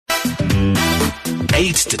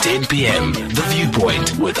8 to 10 p.m. The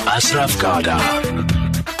Viewpoint with Ashraf Garda.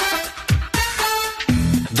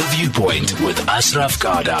 The Viewpoint with Ashraf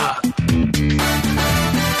Garda.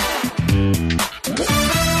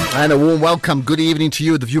 And a warm welcome. Good evening to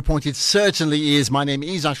you. The Viewpoint, it certainly is. My name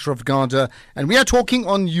is Ashraf Garda, and we are talking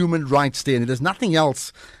on Human Rights Day. And there's nothing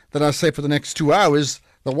else that I'll say for the next 2 hours.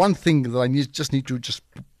 The one thing that I just need to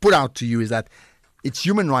put out to you is that it's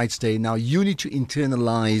Human Rights Day. Now, you need to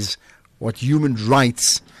internalize what human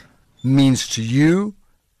rights means to you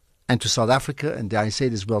and to South Africa, and dare I say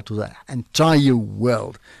it as well, to the entire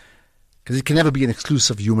world. Because it can never be an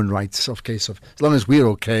exclusive human rights case of, as long as we're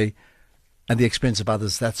okay, at the expense of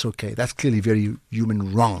others, that's okay. That's clearly very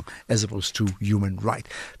human wrong as opposed to human right.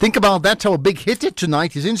 Think about that. Our big hitter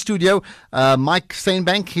tonight is in studio. Mike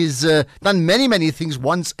Stainbank. He's done many things.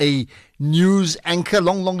 Once a news anchor,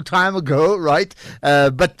 long time ago, right?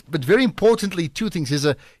 But very importantly, two things.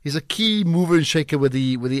 He's a key mover and shaker with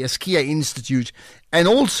the Eskia Institute, and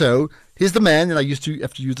also he's the man, and I used to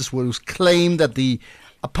have to use this word, who's claimed that the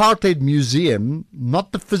Apartheid Museum,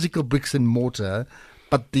 not the physical bricks and mortar,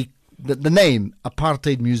 but the name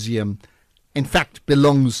Apartheid Museum, in fact,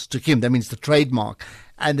 belongs to him. That means the trademark.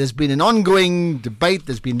 And there's been an ongoing debate.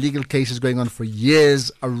 There's been legal cases going on for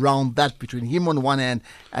years around that, between him on one hand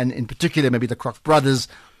and in particular maybe the Koch brothers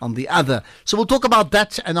on the other. So we'll talk about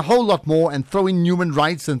that and a whole lot more, and throw in human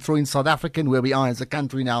rights and throw in South Africa, where we are as a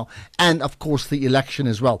country now, and of course the election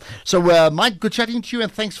as well. So Mike, good chatting to you,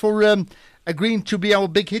 and thanks for agreeing to be our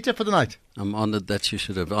big hitter for the night. I'm honored that you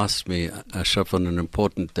should have asked me, Ashraf, on an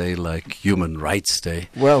important day like Human Rights Day.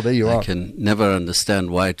 Well, there you are. I can never understand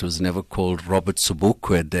why it was never called Robert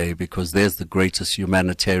Sobukwe Day, because there's the greatest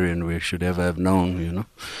humanitarian we should ever have known, you know.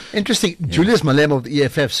 Interesting. Yeah. Julius Malema of the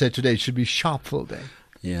EFF said today it should be Sharpeville Day.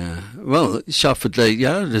 Yeah, well, Sharpeville Day,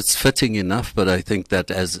 yeah, it's fitting enough, but I think that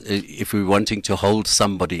if we're wanting to hold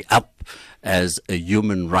somebody up as a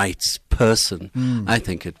human rights person, I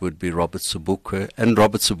think it would be Robert Sobukwe, and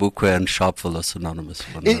Robert Sobukwe and Sharpeville are synonymous.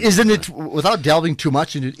 Isn't it, without delving too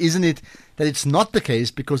much into it, isn't it that it's not the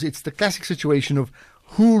case, because it's the classic situation of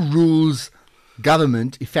who rules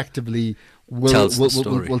government effectively will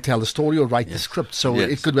tell the story or write the script. So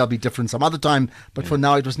it could well be different some other time, but for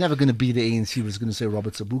now it was never going to be the ANC who was going to say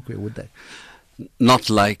Robert Sobukwe, would they? Not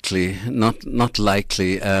likely. Not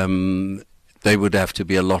likely. They would have to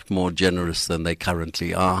be a lot more generous than they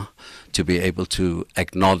currently are to be able to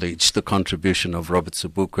acknowledge the contribution of Robert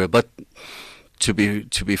Sobukwe. But to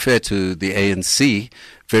be fair to the ANC,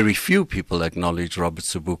 very few people acknowledge Robert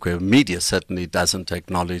Sobukwe. Media certainly doesn't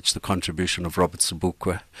acknowledge the contribution of Robert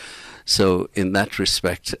Sobukwe. So in that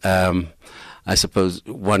respect, I suppose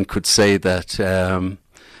one could say that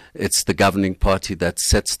it's the governing party that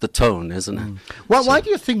sets the tone, isn't it? Well, why do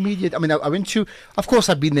you think media... I mean, I went to... Of course,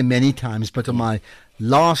 I've been there many times, but on my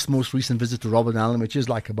most recent visit to Robben Island, which is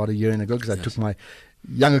like about a year ago, because I took my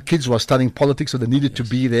younger kids who are studying politics, so they needed to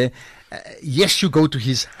be there. Yes, you go to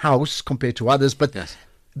his house compared to others, but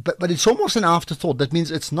it's almost an afterthought. That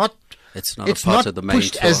means it's not part of the main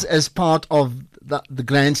pushed tour. as part of the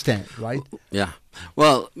grandstand, right? Yeah.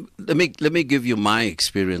 Well, let me give you my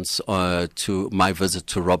experience to my visit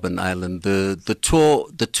to Robben Island.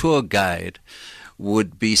 The tour guide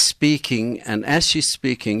would be speaking, and as she's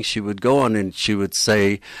speaking, she would go on and she would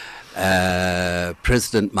say,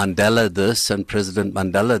 President Mandela this and President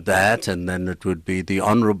Mandela that, and then it would be the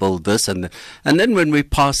Honourable this, and then when we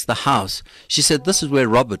passed the house, she said, "This is where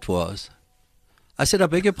Robert was." I said, "I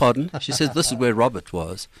beg your pardon?" She said, "This is where Robert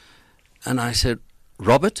was." And I said,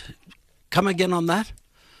 "Robert? Come again on that?"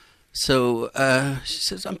 So she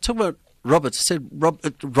says, "I'm talking about Robert." I said,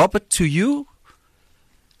 Robert to you?"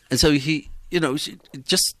 And so he, she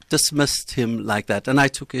just dismissed him like that. And I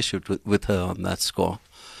took issue with her on that score.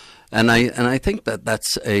 And I think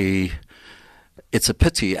it's a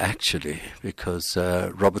pity, actually, because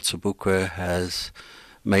Robert Sobukwe has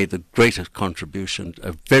made a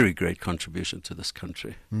very great contribution to this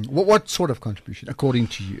country. What sort of contribution, according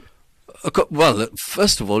to you? Well,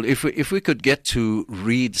 first of all, if we could get to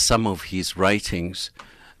read some of his writings,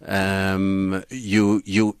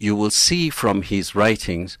 you will see from his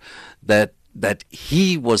writings that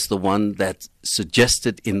he was the one that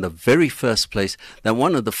suggested in the very first place that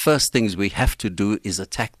one of the first things we have to do is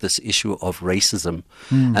attack this issue of racism.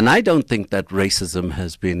 And I don't think that racism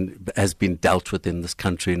has been dealt with in this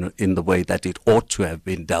country in the way that it ought to have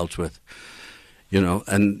been dealt with.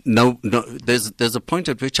 And no, there's a point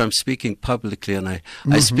at which I'm speaking publicly, and I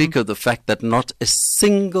speak of the fact that not a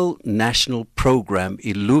single national program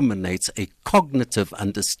illuminates a cognitive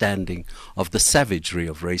understanding of the savagery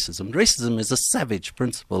of racism. Racism is a savage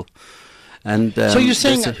principle. And so you're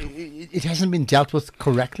saying it hasn't been dealt with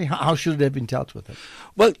correctly. How should it have been dealt with?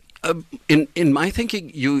 Well, in my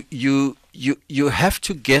thinking, you have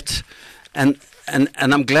to get and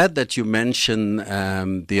I'm glad that you mentioned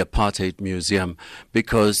the Apartheid Museum,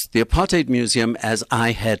 because the Apartheid Museum, as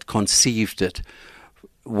I had conceived it,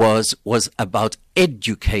 was about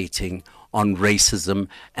educating on racism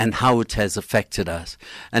and how it has affected us.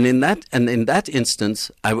 And in that instance,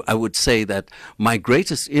 I would say that my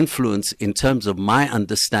greatest influence in terms of my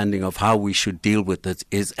understanding of how we should deal with it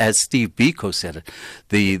is, as Steve Biko said it,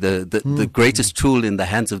 the greatest tool in the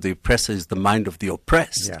hands of the oppressor is the mind of the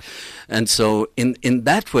oppressed. Yeah. And so in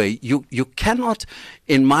that way, you cannot,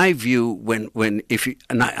 in my view,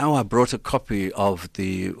 I brought a copy of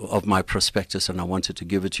my prospectus and I wanted to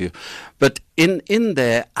give it to you, but in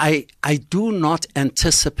there, I do not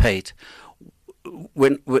anticipate.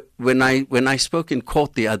 When I spoke in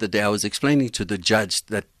court the other day, I was explaining to the judge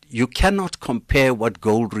that you cannot compare what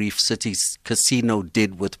Gold Reef City's casino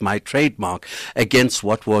did with my trademark against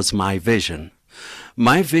what was my vision.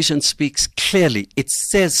 My vision speaks clearly. It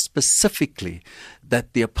says specifically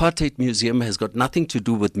that the Apartheid Museum has got nothing to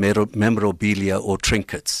do with memorabilia or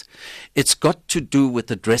trinkets. It's got to do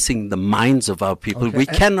with addressing the minds of our people. Okay. We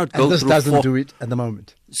cannot go through... And this doesn't do it at the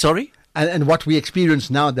moment. Sorry? And what we experience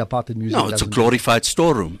now at the Apartheid Museum... No, it's a glorified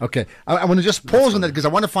storeroom. Okay. I want to just pause on that, because I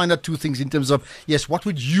want to find out two things in terms of, yes, what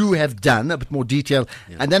would you have done, a bit more detail,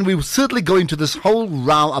 and then we will certainly go into this whole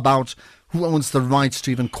row about who owns the rights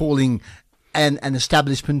to even calling an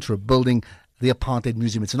establishment or a building the Apartheid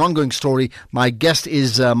Museum. It's an ongoing story. My guest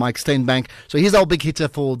is Mike Stainbank. So here's our big hitter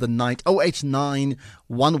for the night. 089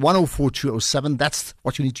 104 207. That's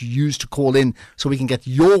what you need to use to call in so we can get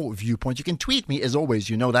your viewpoint. You can tweet me, as always.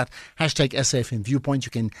 You know that. Hashtag SAFM Viewpoint.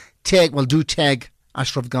 You can tag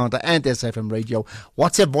Ashraf Garda and SFM Radio.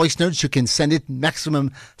 WhatsApp voice notes, you can send it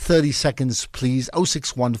maximum 30 seconds, please.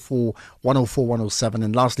 0614 104 107.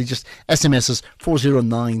 And lastly, just SMSs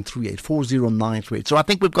 40938. 40938. So I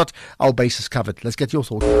think we've got our bases covered. Let's get your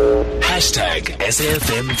thoughts. Hashtag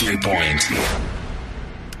SAFM Viewpoint.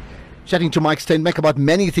 Chatting to Mike Stainbank about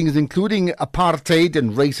many things, including apartheid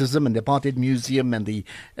and racism and the Apartheid Museum and the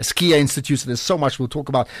Skia Institute. So there's so much we'll talk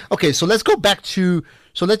about. Okay, so let's go back to...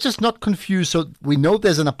 So let's just not confuse. So we know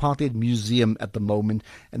there's an Apartheid Museum at the moment,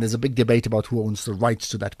 and there's a big debate about who owns the rights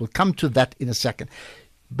to that. We'll come to that in a second.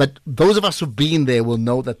 But those of us who've been there will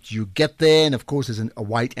know that you get there, and of course there's a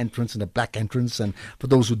white entrance and a black entrance. And for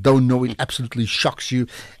those who don't know, it absolutely shocks you.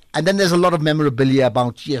 And then there's a lot of memorabilia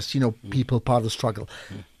about, yes, people part of the struggle.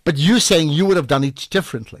 But you're saying you would have done it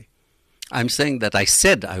differently. I'm saying that I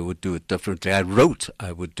said I would do it differently. I wrote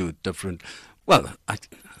I would do it different. Well,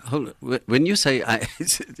 when you say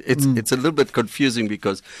it's a little bit confusing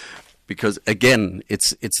because again,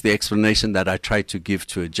 it's the explanation that I tried to give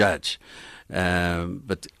to a judge.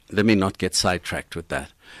 But let me not get sidetracked with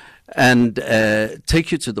that. And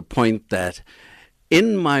take you to the point that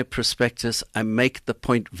in my prospectus, I make the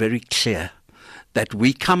point very clear that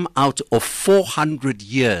we come out of 400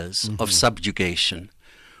 years of subjugation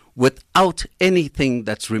without anything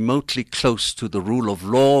that's remotely close to the rule of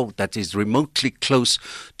law, that is remotely close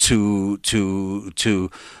to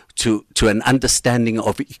an understanding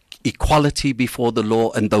of equality before the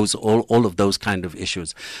law and all of those kind of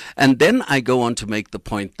issues. And then I go on to make the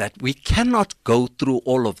point that we cannot go through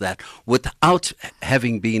all of that without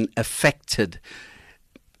having been affected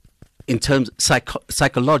in terms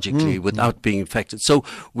psychologically, without being affected. So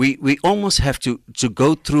we almost have to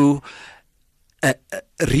go through a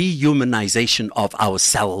rehumanization of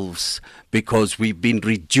ourselves, because we've been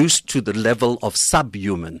reduced to the level of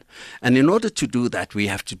subhuman. And in order to do that, we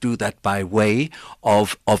have to do that by way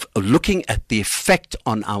of looking at the effect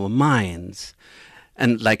on our minds.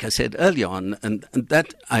 And like I said earlier on, and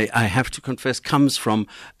that I have to confess comes from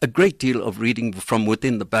a great deal of reading from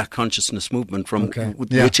within the Black Consciousness movement,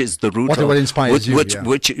 which is the root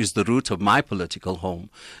which is the root of my political home,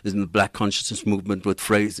 is in the Black Consciousness movement with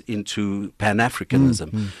phrase into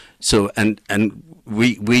Pan-Africanism. So and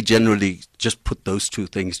we generally just put those two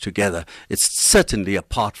things together. It's certainly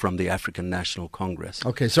apart from the African National Congress.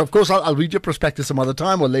 Okay, so of course I'll read your prospectus some other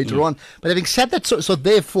time or later on. But having said that, so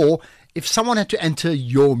therefore, if someone had to enter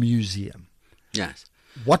your museum, yes,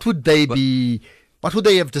 what would they be? What would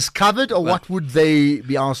they have discovered, or what would they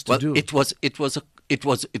be asked to do? It was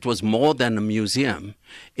more than a museum.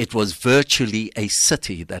 It was virtually a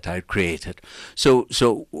city that I created. So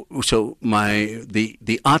the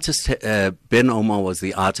artist Ben Omar was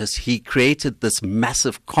the artist. He created this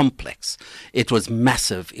massive complex. It was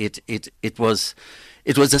massive. It was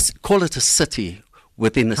call it a city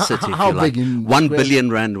within a city. How if you like. big in 1 square- billion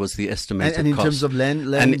rand was the estimated And in cost. terms of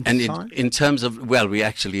land and size? in terms of, well, we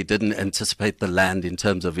actually didn't anticipate the land in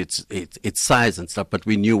terms of its size and stuff, but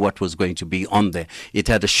we knew what was going to be on there. It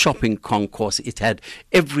had a shopping concourse. It had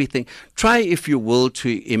everything. Try, if you will, to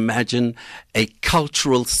imagine a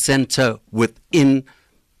cultural center within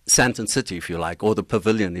Sandton City, if you like, or the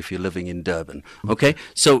pavilion if you're living in Durban. Okay?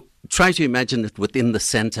 So try to imagine it within the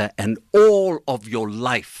center, and all of your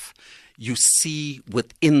life you see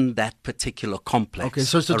within that particular complex. Okay,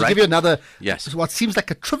 so to All right? give you another, Yes. what seems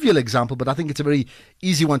like a trivial example, but I think it's a very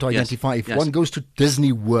easy one to identify. If Yes. one goes to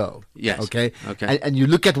Disney World, Yes. okay, Okay. and you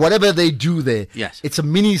look at whatever they do there, Yes. it's a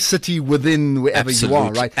mini city within wherever you are,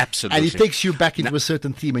 Absolutely, right? absolutely. And it takes you back into a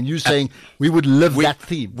certain theme, and you're saying we would live that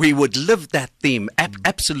theme. We would live that theme,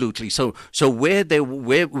 absolutely. So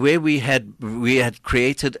where we had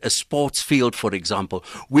created a sports field, for example,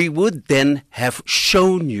 we would then have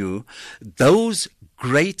shown you those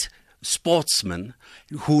great sportsmen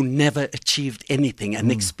who never achieved anything,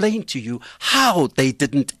 and explain to you how they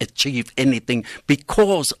didn't achieve anything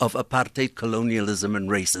because of apartheid, colonialism and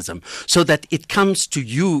racism, so that it comes to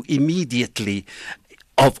you immediately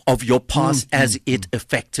of your past as it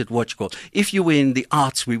affected what you call. If you were in the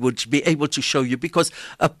arts, we would be able to show you, because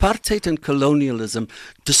apartheid and colonialism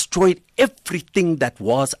destroyed everything that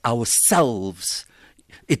was ourselves.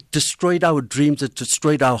 It destroyed our dreams, it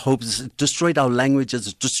destroyed our hopes, it destroyed our languages,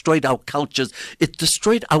 it destroyed our cultures, it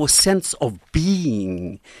destroyed our sense of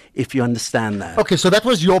being, if you understand that. Okay, so that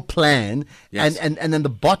was your plan, Yes. and then the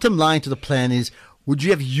bottom line to the plan is: would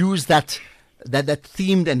you have used that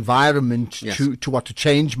themed environment Yes. to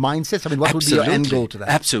change mindsets? I mean, what would be your end goal to that?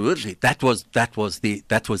 Absolutely. That was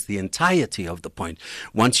the entirety of the point.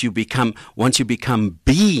 Once you become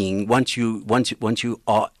being, once you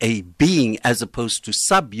are a being as opposed to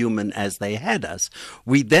subhuman as they had us,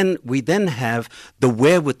 we then have the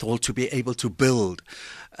wherewithal to be able to build.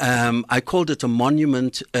 I called it a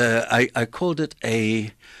monument. I called it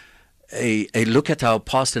a look at our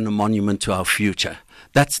past and a monument to our future.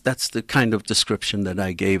 That's the kind of description that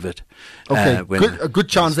I gave it. Okay, a good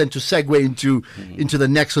chance then to segue into the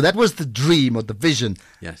next. So that was the dream or the vision.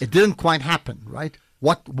 Yes. It didn't quite happen, right?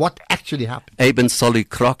 What actually happened? Abe and Solly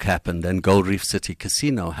Croc happened, and Gold Reef City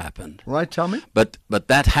Casino happened. Right, tell me. But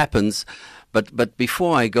that happens. But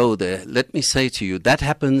before I go there, let me say to you, that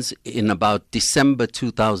happens in about December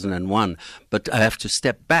 2001. But I have to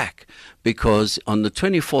step back, because on the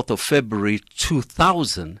 24th of February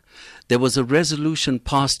 2000, there was a resolution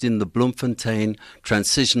passed in the Bloemfontein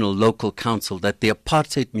Transitional Local Council that the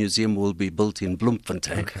Apartheid Museum will be built in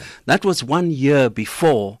Bloemfontein. Okay. That was 1 year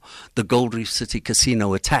before the Gold Reef City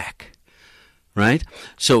Casino attack, right?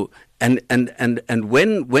 So, and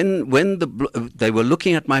when they were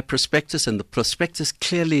looking at my prospectus, and the prospectus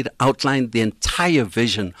clearly outlined the entire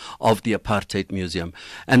vision of the Apartheid Museum.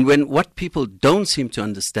 And what people don't seem to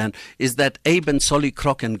understand is that Abe and Solly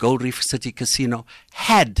Croc and Gold Reef City Casino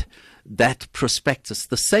had that prospectus,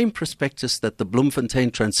 the same prospectus that the Bloemfontein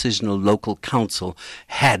Transitional Local Council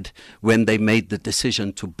had when they made the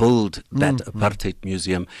decision to build that Apartheid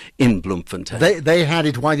Museum in Bloemfontein. They had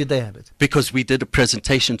it. Why did they have it? Because we did a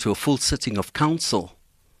presentation to a full sitting of council.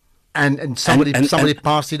 And somebody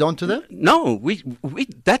passed it on to them? No,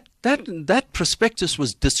 that prospectus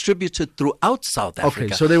was distributed throughout South Africa.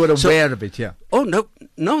 Okay, so they were aware of it, yeah. Oh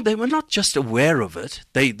no, they were not just aware of it.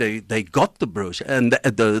 They got the brochure and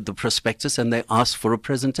the prospectus, and they asked for a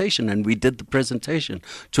presentation, and we did the presentation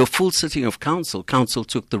to a full sitting of council. Council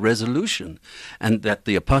took the resolution, and that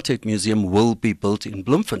the Apartheid Museum will be built in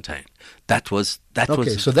Bloemfontein. So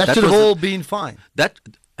that should have all been fine.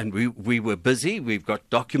 And we were busy. We've got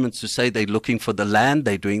documents to say they're looking for the land,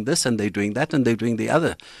 they're doing this, and they're doing that, and they're doing the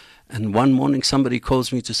other. And one morning somebody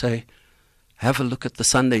calls me to say, have a look at the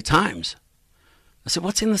Sunday Times. I said,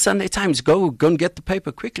 what's in the Sunday Times? Go and get the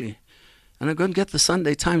paper quickly. And I go and get the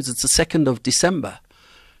Sunday Times. It's the 2nd of December.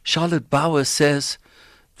 Charlotte Bauer says,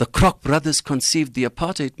 the Kroc brothers conceived the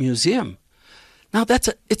Apartheid Museum. Now it's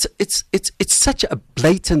such a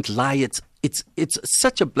blatant lie. It's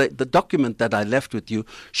such the document that I left with you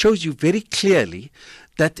shows you very clearly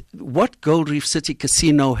that what Gold Reef City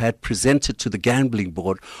Casino had presented to the gambling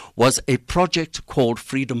board was a project called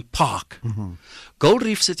Freedom Park. Mm-hmm. Gold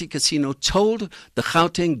Reef City Casino told the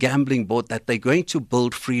Gauteng Gambling Board that they're going to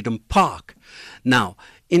build Freedom Park. Now,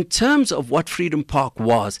 in terms of what Freedom Park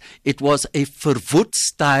was, it was a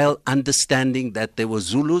Verwoerd-style understanding that there were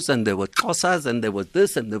Zulus and there were Xhosas and there was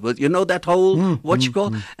this and there was, that whole,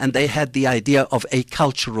 and they had the idea of a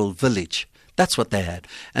cultural village. That's what they had.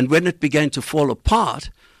 And when it began to fall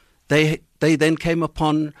apart, they then came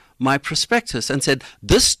upon my prospectus and said,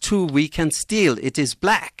 "This too we can steal. It is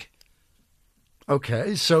black."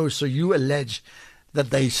 Okay, so you allege that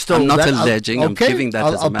they stole I'm not that. alleging, I'm giving that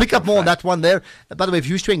as a I'll matter pick up of more on fact. that one there. By the way, if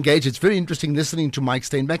you wish to engage, it's very interesting listening to Mike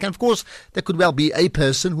Stainbank. And of course, there could well be a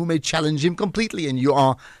person who may challenge him completely, and you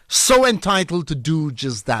are so entitled to do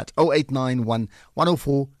just that. 0891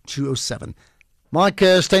 104 207. Mike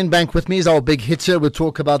Stainbank with me is our big hitter. We'll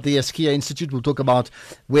talk about the Skia Institute. We'll talk about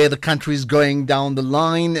where the country is going down the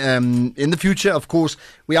line in the future. Of course,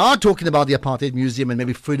 we are talking about the Apartheid Museum and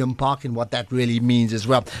maybe Freedom Park and what that really means as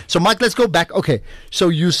well. So, Mike, let's go back. Okay, so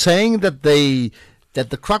you're saying that the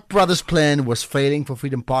Kruk brothers' plan was failing for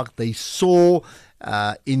Freedom Park. They saw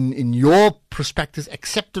in your prospectus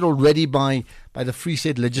accepted already by the Free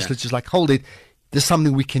State legislatures, like, hold it. There's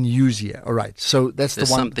something we can use here. All right. So that's There's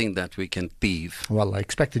the one. something that we can thieve. Well, I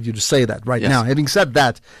expected you to say that right Yes. now. Having said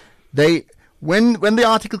that, when the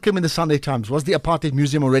article came in the Sunday Times, was the Apartheid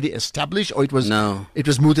Museum already established, or it was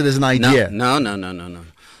mooted as an idea? No.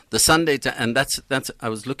 The Sunday, and that's. I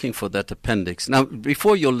was looking for that appendix. Now,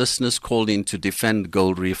 before your listeners call in to defend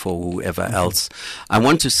Gold Reef or whoever else, I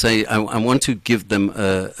want to say I want to give them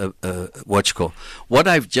a what you call. What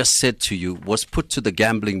I've just said to you was put to the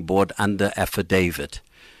gambling board under affidavit.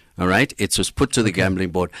 All right, it was put to the gambling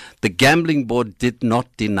board. The gambling board did not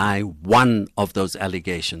deny one of those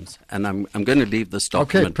allegations, and I'm going to leave this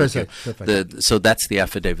document. Okay, with you. perfect. So that's the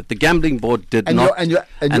affidavit. The gambling board did And not. you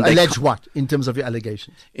they allege what in terms of your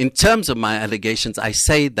allegations? In terms of my allegations, I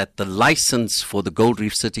say that the license for the Gold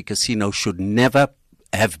Reef City Casino should never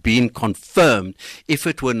have been confirmed if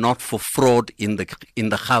it were not for fraud in the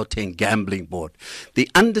Gauteng Gambling Board.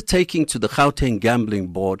 The undertaking to the Gauteng Gambling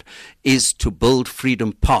Board is to build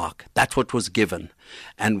Freedom Park. That's what was given.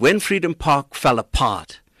 And when Freedom Park fell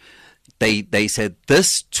apart, they said,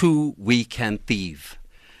 this too we can thieve.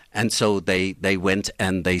 And so they went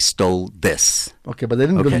and they stole this. Okay, but they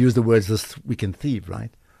didn't really use the words "this we can thieve,"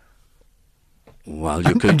 right? Well,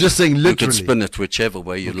 I'm just saying literally. You could spin it whichever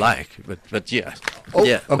way you like, but yeah. Oh,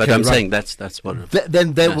 yeah, okay, but I'm right. saying that's what it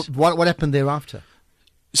Then Yes. what happened thereafter?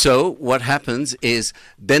 So what happens is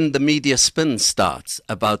then the media spin starts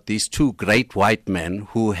about these two great white men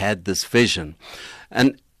who had this vision.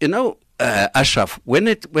 And, you know, Ashraf, when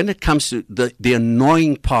it comes to the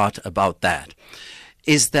annoying part about that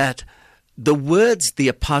is that the words the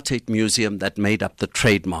Apartheid Museum that made up the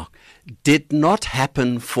trademark did not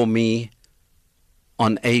happen for me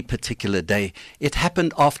on a particular day. It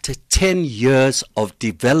happened after 10 years of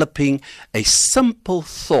developing a simple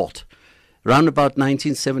thought. Around about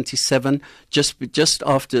 1977, just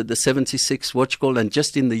after the 76 watch call, and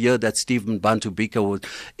just in the year that Stephen Bantu Biko was,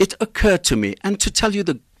 it occurred to me. And to tell you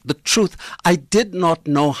the truth, I did not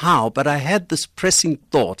know how, but I had this pressing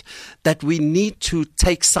thought that we need to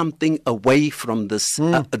take something away from this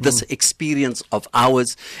this experience of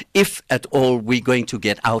ours, if at all we're going to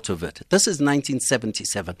get out of it. This is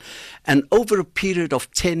 1977. And over a period of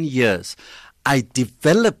 10 years, I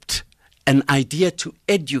developed an idea to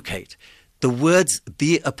educate. The words,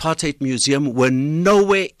 the Apartheid Museum, were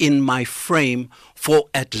nowhere in my frame for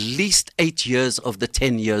at least 8 years of the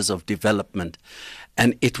 10 years of development.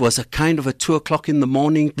 And it was a kind of a 2 o'clock in the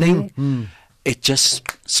morning thing. It just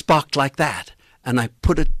sparked like that. And I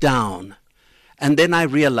put it down. And then I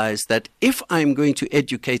realized that if I'm going to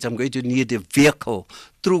educate, I'm going to need a vehicle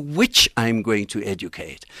through which I'm going to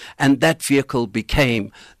educate. And that vehicle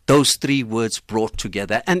became those three words brought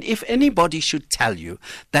together. And if anybody should tell you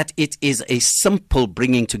that it is a simple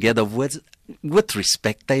bringing together of words, with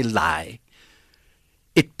respect, they lie.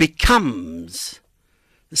 It becomes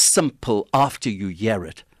simple after you hear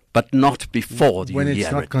it, but not before you hear it. When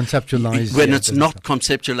it's not conceptualized. When it's not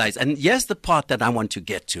conceptualized. And here's the part that I want to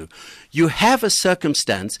get to. You have a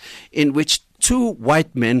circumstance in which two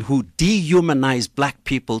white men who dehumanize black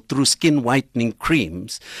people through skin whitening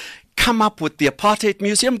creams come up with the Apartheid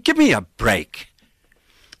Museum. Give me a break.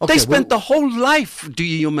 Okay, they spent the whole life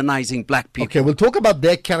dehumanizing black people. Okay, we'll talk about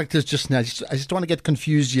their characters just now. I just want to get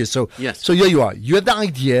confused here. So, Yes. So here you are. You had the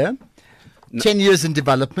idea. 10 years in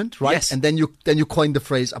development, right? Yes. And then you coined the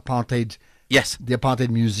phrase apartheid. Yes. The Apartheid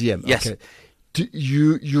Museum. Yes. Okay.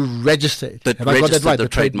 You registered. That Have I got that registered right? the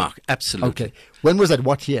trademark. Absolutely. Okay. When was that?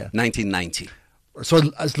 What year? 1990.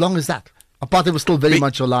 So as long as that. Apartheid was still very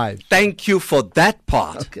much alive. Thank you for that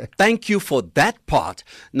part. Okay. Thank you for that part.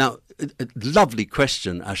 Now, a lovely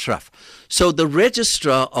question, Ashraf. So the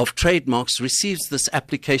Registrar of Trademarks receives this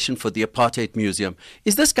application for the Apartheid Museum.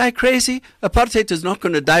 Is this guy crazy? Apartheid is not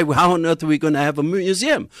going to die. How on earth are we going to have a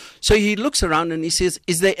museum? So he looks around and he says,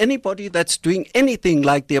 is there anybody that's doing anything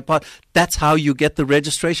like the Apartheid? That's how you get the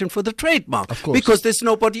registration for the trademark. Of course. Because there's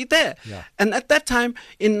nobody there. Yeah. And at that time,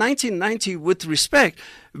 in 1990, with respect,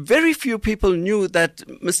 very few people knew that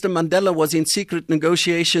Mr. Mandela was in secret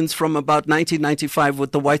negotiations from about 1995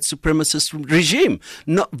 with the white supremacist regime.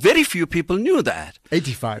 Very few people knew that.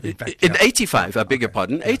 85, in fact. In 85, I beg your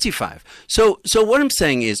pardon, 85. So what I'm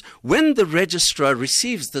saying is, when the registrar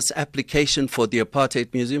receives this application for the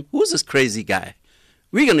Apartheid Museum, who's this crazy guy?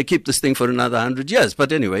 We're going to keep this thing for another 100 years.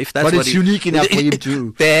 But anyway, if that's but what it's unique enough for him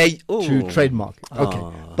to trademark.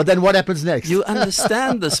 Okay. But then what happens next? You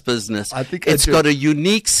understand this business. I think it's got a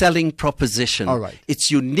unique selling proposition. All right.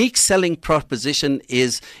 Its unique selling proposition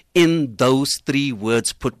is in those three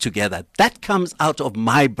words put together. That comes out of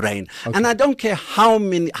my brain. Okay. And I don't care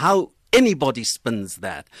how anybody spins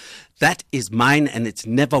that. That is mine, and it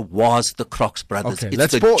never was the Crocs brothers. Okay,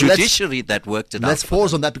 it's the judiciary that worked it out. Let's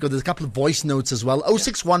pause on that because there's a couple of voice notes as well.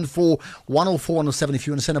 0614 104 107 if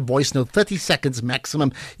you want to send a voice note, 30 seconds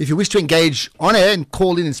maximum. If you wish to engage on air and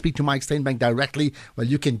call in and speak to Mike Stainbank directly, well,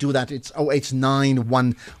 you can do that. It's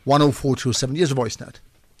 0891 104 207. Here's a voice note.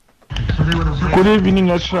 Good evening,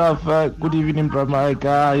 Ashraf. Good evening, Mike.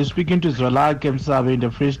 You're speaking to Zola Kemsabe in the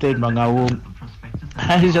Free State, Mangaung.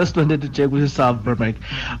 I just wanted to check with yourself, Mike.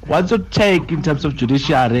 What's your take in terms of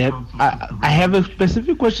judiciary? I have a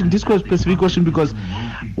specific question. This was a specific question because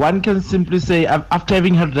one can simply say, after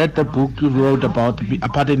having read the book you wrote about the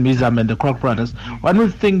Apartheid Museum and the Kroc brothers, one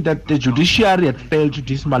would think that the judiciary had failed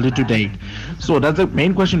dismally to date. So that's the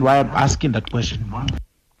main question why I'm asking that question.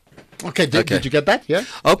 Okay, did you get that? Yeah.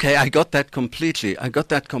 Okay, I got that completely.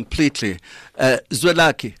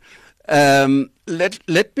 Zwelaki,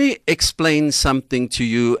 let me explain something to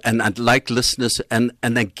you, and I'd like listeners, and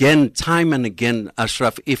again, time and again,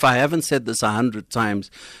 Ashraf, if I haven't said this 100 times,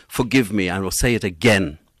 forgive me, I will say it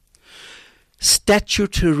again.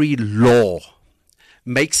 Statutory law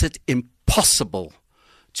makes it impossible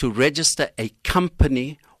to register a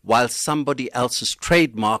company while somebody else's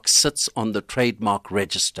trademark sits on the trademark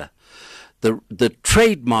register. The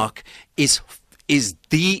trademark it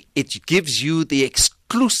gives you the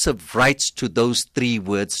exclusive rights to those three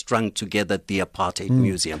words strung together, the Apartheid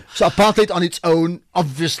Museum. So apartheid on its own,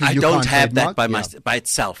 obviously I you don't can't have that trademark. by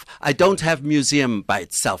itself. I don't have museum by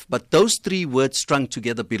itself, but those three words strung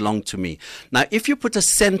together belong to me. Now, if you put a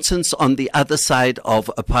sentence on the other side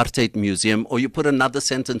of Apartheid Museum, or you put another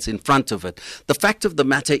sentence in front of it, the fact of the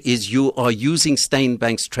matter is you are using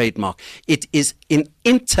Stainbank's trademark. It is in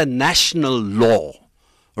international law.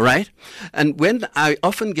 Right? And when I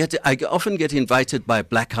often get invited by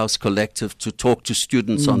Black House Collective to talk to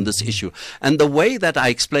students on this issue. And the way that I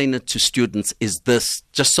explain it to students is this,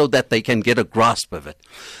 just so that they can get a grasp of it.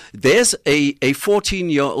 There's a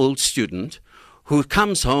 14-year-old student who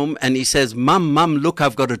comes home and he says, Mum, look,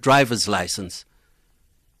 I've got a driver's license.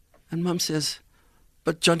 And Mum says,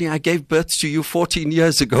 but Johnny, I gave birth to you 14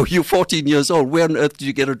 years ago. You're 14 years old. Where on earth did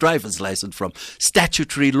you get a driver's license from?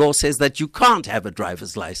 Statutory law says that you can't have a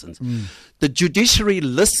driver's license. The judiciary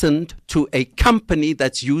listened to a company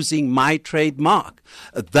that's using my trademark,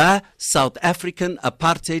 the South African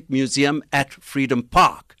Apartheid Museum at Freedom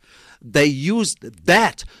Park. They used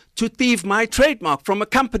that to thieve my trademark from a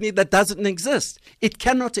company that doesn't exist. It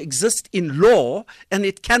cannot exist in law, and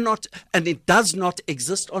it does not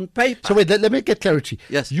exist on paper. So wait, let me get clarity.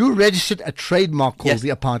 Yes. You registered a trademark called the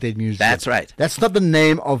Apartheid Museum. That's right. That's not the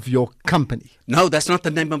name of your company. No, that's not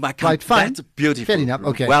the name of my company. Right, fine. That's beautiful. Fair enough.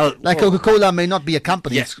 Okay. Well, like Coca-Cola may not be a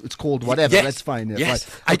company. Yes. It's called whatever. Yes. That's fine. Yes.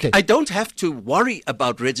 Right. Okay. I don't have to worry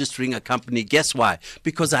about registering a company. Guess why?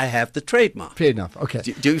 Because I have the trademark. Fair enough. Okay.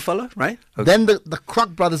 Do you follow? Right? Okay. Then the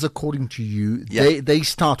Kroc brothers, according to you, they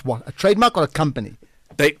start what? A trademark or a company?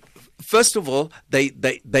 First of all, they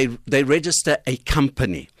register a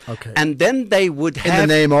company. Okay. And then they would have... In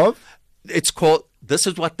the name of? It's called... This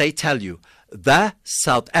is what they tell you. The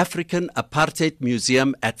South African Apartheid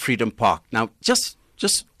Museum at Freedom Park. Now, just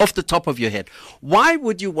off the top of your head, why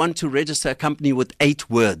would you want to register a company with 8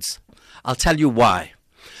 words? I'll tell you why.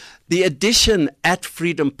 The addition at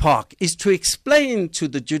Freedom Park is to explain to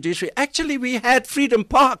the judiciary, actually, we had Freedom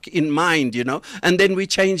Park in mind, and then we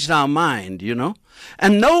changed our mind,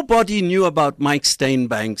 And nobody knew about Mike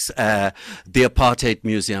Stainbank's the Apartheid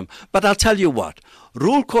Museum. But I'll tell you what,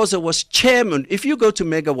 Rule Khoza was chairman. If you go to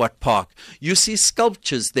Megawatt Park, you see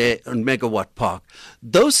sculptures there in Megawatt Park.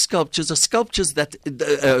 Those sculptures are sculptures that,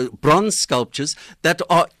 bronze sculptures that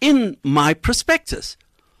are in my prospectus.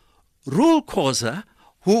 Rule Causa,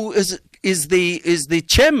 who is the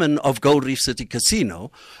chairman of Gold Reef City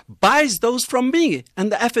Casino, buys those from me.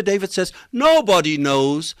 And the affidavit says, nobody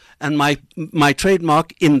knows. And my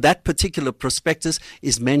trademark in that particular prospectus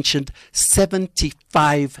is mentioned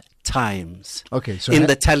 75 times. Okay, so in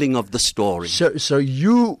the telling of the story. So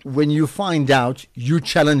you, when you find out, you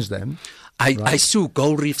challenge them. I sue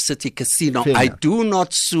Gold Reef City Casino. Fair I enough. do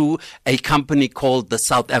not sue a company called the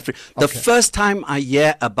South African. The Okay. first time I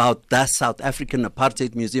hear about the South African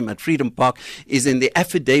Apartheid Museum at Freedom Park is in the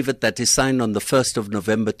affidavit that is signed on the 1st of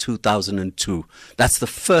November 2002. That's the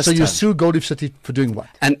first So you time. sue Gold Reef City for doing what?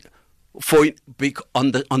 And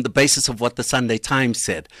on the basis of what the Sunday Times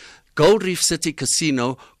said. Gold Reef City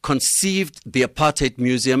Casino conceived the Apartheid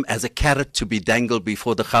Museum as a carrot to be dangled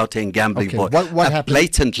before the Gauteng gambling Okay, board. what a happened?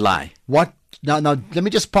 blatant lie. What? Now, let me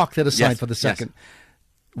just park that aside Yes, for the yes. second.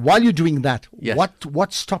 While you're doing that, Yes.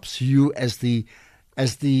 what stops you as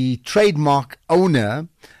the trademark owner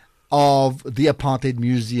of the Apartheid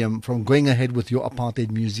Museum from going ahead with your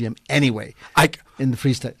Apartheid Museum anyway in the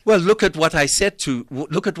Free State? Well, look at what I said to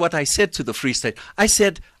the Free State. I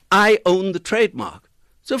said I own the trademark.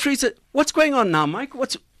 So Free State, what's going on now, Mike?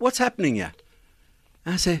 What's happening here?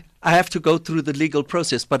 And I say I have to go through the legal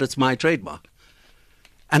process, but it's my trademark.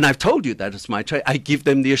 And I've told you that it's my trade. I give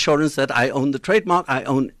them the assurance that I own the trademark, I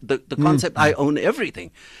own the concept, I own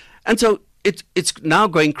everything. And so it's now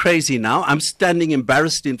going crazy now. I'm standing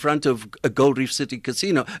embarrassed in front of a Gold Reef City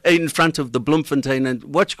Casino, in front of the Bloemfontein and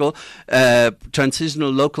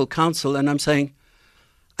Transitional Local Council, and I'm saying,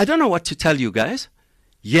 I don't know what to tell you guys.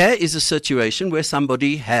 Here is a situation where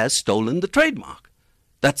somebody has stolen the trademark.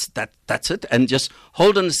 That's it. And just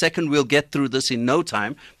hold on a second, we'll get through this in no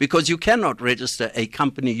time, because you cannot register a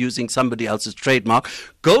company using somebody else's trademark.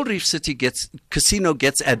 Gold Reef City Casino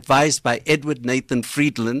gets advised by Edward Nathan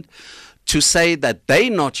Friedland to say that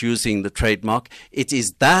they're not using the trademark. It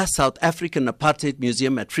is the South African Apartheid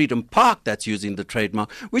Museum at Freedom Park that's using the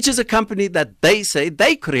trademark, which is a company that they say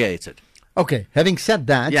they created. Okay, having said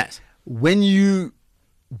that, Yes. when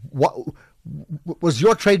was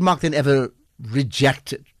your trademark then ever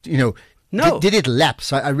rejected? No. Did it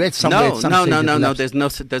lapse? I read somewhere. No, at some stage it no.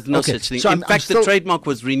 lapsed. There's no Okay, such thing. so In fact, the trademark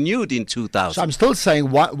was renewed in 2000. So I'm still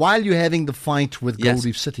saying, while you're having the fight with Gold Yes.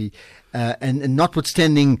 Reef City, and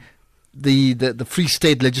notwithstanding the Free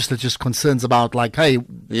State legislature's concerns about, like, hey,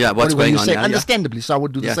 Yeah, what what's do going you on say? now? Yeah. Understandably, so I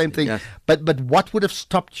would do the Yes, same thing. yes. But what would have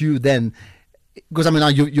stopped you then? Because now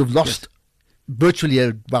you've lost virtually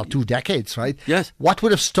about 2 decades, right? Yes.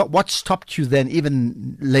 What stopped you then,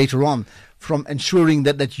 even later on, from ensuring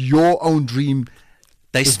that your own dream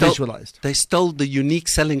is visualized? They stole the unique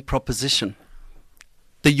selling proposition.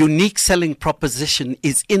 The unique selling proposition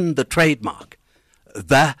is in the trademark,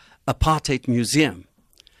 the Apartheid Museum.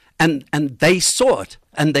 And they saw it,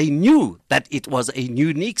 and they knew that it was a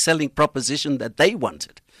unique selling proposition that they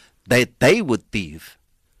wanted, that they would thieve.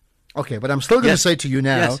 Okay, but I'm still going to Yes. say to you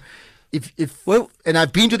now, Yes. and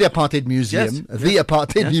I've been to the Apartheid Museum, Yes, the yes,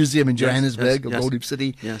 Apartheid yes, Museum in yes, Johannesburg, yes, or yes, Gold Reef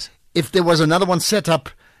City. yes. If there was another one set up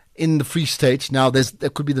in the Free State, now there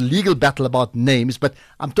could be the legal battle about names, but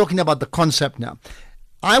I'm talking about the concept now.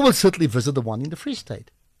 I will certainly visit the one in the Free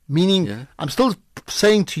State. Meaning, Yeah. I'm still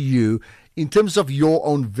saying to you, in terms of your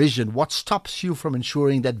own vision, what stops you from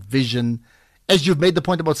ensuring that vision, as you've made the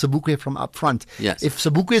point about Sobukwe from up front, Yes. if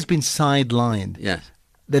Sobukwe has been sidelined, Yes.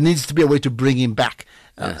 there needs to be a way to bring him back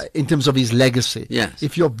Yes. in terms of his legacy. Yes.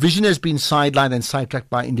 If your vision has been sidelined and sidetracked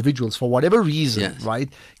by individuals for whatever reason, Yes. right?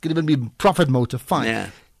 It could even be profit motive, fine. Yeah.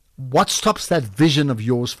 What stops that vision of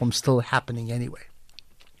yours from still happening anyway?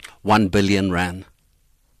 1 billion rand.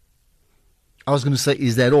 I was going to say,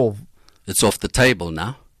 is that all? It's off the table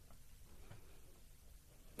now.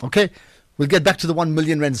 Okay, we'll get back to the 1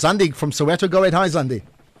 million rand. Zandi from Soweto, go ahead. Hi, Zandi.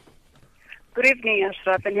 Good evening,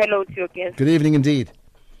 Ashraf, and hello to your guest. Good evening indeed.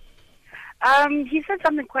 He said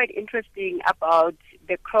something quite interesting about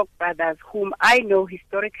the Kroc brothers, whom I know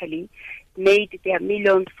historically made their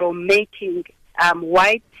millions from making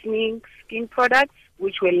whitening skin products,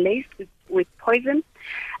 which were laced with poison.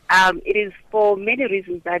 It is for many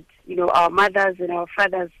reasons that, our mothers and our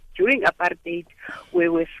fathers during apartheid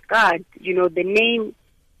were scarred. The name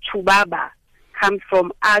Chubaba comes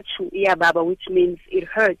from Achu Iyababa, which means it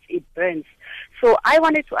hurts, it burns. So I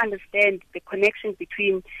wanted to understand the connection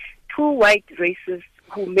between two white races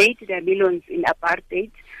who made their millions in apartheid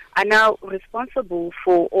are now responsible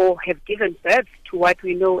for or have given birth to what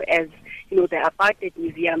we know as the apartheid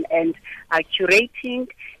museum and curating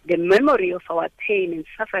the memory of our pain and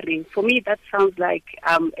suffering. For me, that sounds like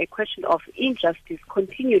a question of injustice,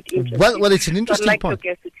 continued injustice. Well, it's an interesting so I'd like point.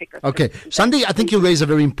 To take us Okay, through Sandy, I think you raise a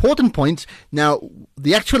very important point. Now,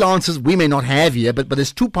 the actual answers we may not have here, but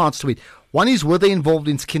there's two parts to it. One is, were they involved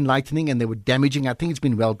in skin lightening and they were damaging? I think it's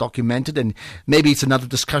been well documented, and maybe it's another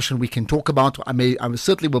discussion we can talk about. I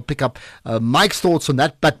certainly will pick up Mike's thoughts on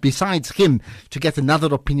that. But besides him, to get another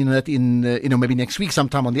opinion on that in maybe next week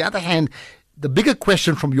sometime. On the other hand, the bigger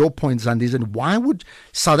question from your point, Zandi, is, and why would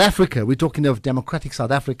South Africa, we're talking of democratic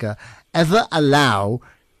South Africa, ever allow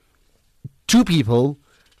two people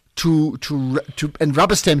to and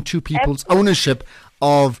rubber stamp two people's ownership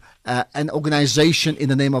of an organization in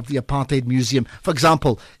the name of the Apartheid Museum? For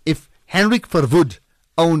example, if Henrik Verwoerd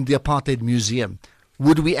owned the Apartheid Museum,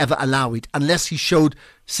 would we ever allow it unless he showed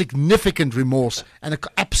significant remorse and an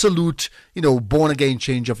absolute, born-again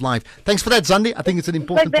change of life? Thanks for that, Zandi. I think it's an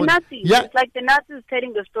important point. Nazis. Yeah. It's like the Nazis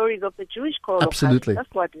telling the stories of the Jewish Holocaust. Absolutely.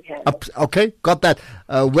 That's what we have. Okay, got that.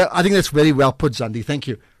 Well, I think that's very well put, Zandi. Thank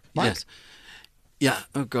you. Mike? Yes. Yeah,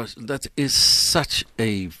 oh gosh, that is such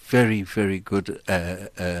a very, very good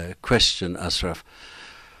question, Ashraf.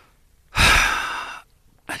 I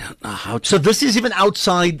don't know how to... So this is even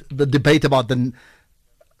outside the debate about the...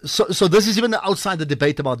 So this is even outside the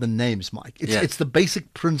debate about the names, Mike. It's the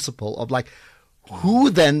basic principle of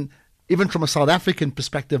who then, even from a South African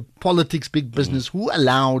perspective, politics, big business, who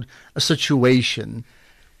allowed a situation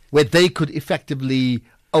where they could effectively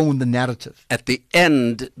own the narrative? At the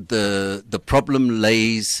end, the problem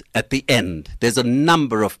lays at the end. There's a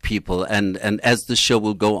number of people, and as the show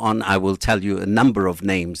will go on, I will tell you a number of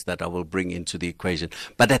names that I will bring into the equation.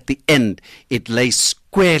 But at the end, it lays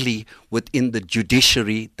squarely within the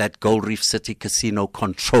judiciary that Gold Reef City Casino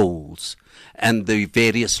controls, and the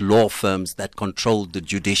various law firms that control the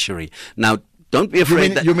judiciary. Now, don't be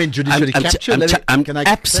afraid. You mean judiciary capture?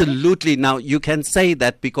 Absolutely. Now, you can say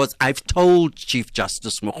that because I've told Chief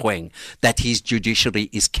Justice Mogoeng that his judiciary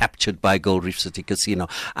is captured by Gold Reef City Casino.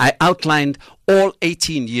 I outlined all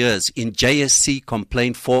 18 years in JSC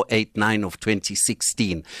Complaint 489 of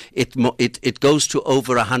 2016. It goes to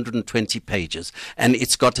over 120 pages, and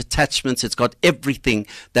it's got attachments. It's got everything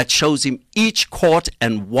that shows him each court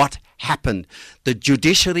and what happened. The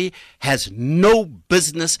judiciary has no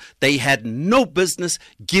business. They had no business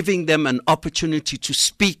giving them an opportunity to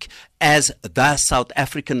speak as the South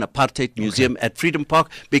African Apartheid Museum at Freedom Park,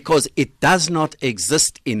 because it does not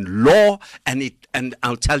exist in law, and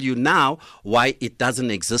I'll tell you now why it doesn't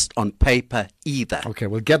exist on paper either. Okay,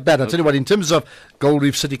 we'll get that. I'll tell you what, in terms of Gold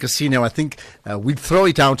Reef City Casino, I think we'd throw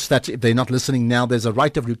it out that if they're not listening now, there's a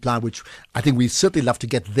right of reply, which I think we'd certainly love to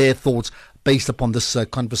get their thoughts based upon this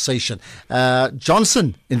conversation.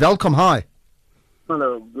 Johnson in Welcome, hi.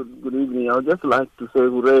 Hello, good evening. I would just like to say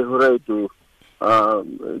hooray to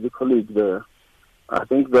the colleague there. I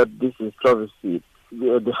think that this is travesty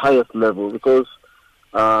at the highest level, because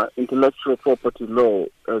intellectual property law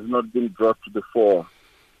has not been brought to the fore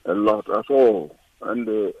a lot at all.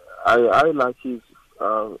 And I like his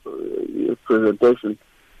presentation.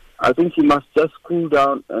 I think he must just cool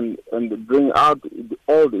down and bring out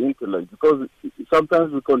all the intellect, because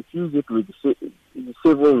sometimes we confuse it with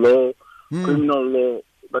civil law, criminal law,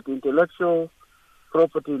 but intellectual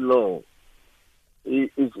property law is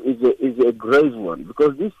a grave one,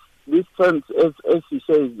 because this term, as he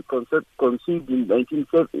says, conceived in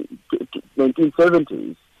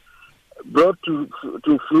 1970s, brought to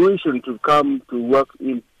fruition to come to work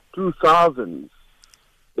in 2000s.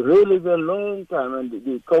 Really a long time, and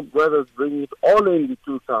the Koch brothers bring it all in the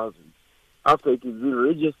 2000s after it has been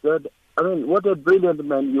registered. I mean, what a brilliant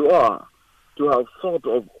man you are to have thought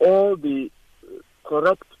of all the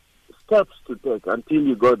correct steps to take until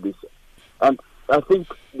you got this. And I think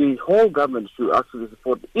the whole government should actually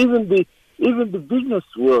support. Even the business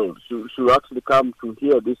world should actually come to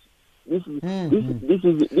hear this. This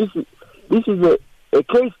is a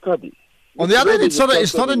case study. On the other hand, it's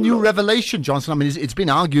not a new revelation, Johnson. I mean, it's been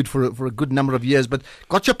argued for a good number of years. But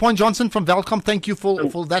got your point, Johnson, from Velcom. Thank you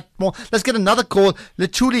for that more. Let's get another call.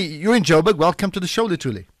 Letuli, you're in Joburg. Welcome to the show,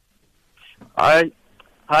 Letuli. Hi,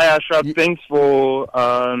 Ashraf. Thanks for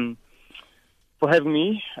having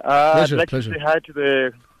me. Pleasure, I'd like to say hi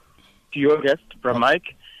to your guest,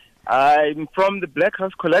 Mike. I'm from the Black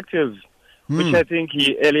House Collective, which I think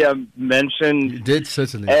he earlier mentioned. He did,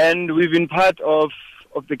 certainly. And we've been part of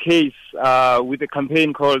the case with a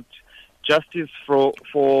campaign called Justice for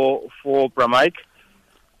Mike.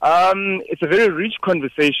 It's a very rich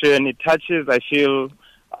conversation. It touches, I feel,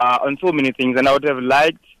 on so many things, and I would have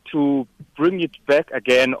liked to bring it back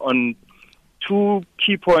again on two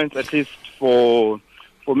key points, at least for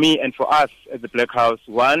me and for us at the Black House.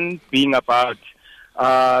 One being about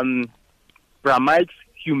Bramike's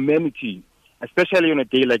humanity, especially on a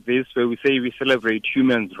day like this where we say we celebrate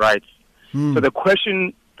human rights. So the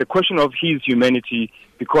question of his humanity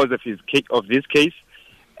because of this case,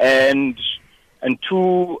 and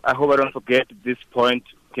two, I hope I don't forget this point.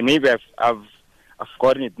 Okay, maybe I've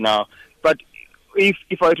forgotten it now. But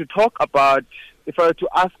if I were to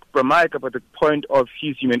ask Bramike about the point of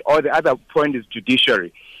his human, or the other point is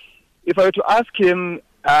judiciary. If I were to ask him,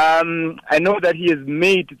 I know that he has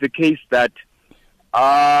made the case that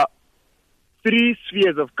 3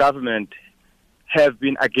 spheres of government have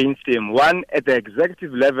been against him. One at the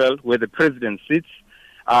executive level, where the president sits,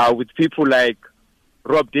 with people like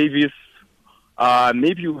Rob Davis.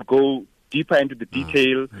 Maybe we'll go deeper into the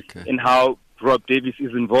detail in how Rob Davis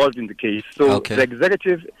is involved in the case. So the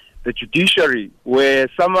executive, the judiciary, where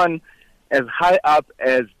someone as high up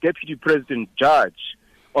as Deputy President Judge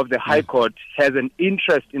of the High Court has an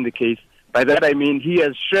interest in the case. By that I mean he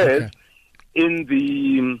has shares in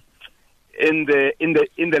the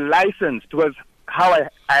license. Towards how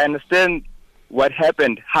I understand what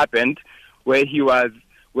happened where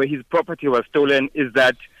his property was stolen, is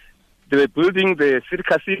that they were building the city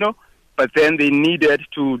casino, but then they needed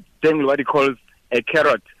to dangle what he calls a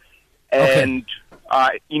carrot, and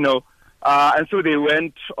and so they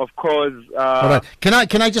went, of course. All right.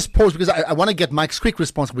 Can I just pause, because I want to get Mike's quick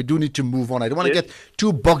response. We do need to move on. I don't want to get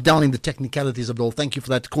too bogged down in the technicalities of it all. Thank you for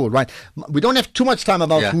that call. Right. We don't have too much time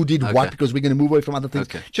about who did what, because we're going to move away from other things.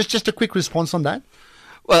 Just a quick response on that.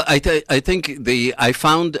 Well, I think I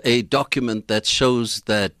found a document that shows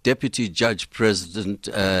that Deputy Judge President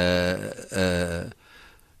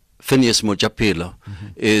Phineas Mojapelo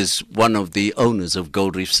is one of the owners of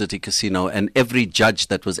Gold Reef City Casino, and every judge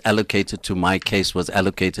that was allocated to my case was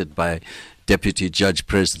allocated by Deputy Judge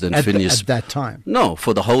President Phineas. At that time? No,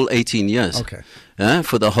 for the whole 18 years. Okay.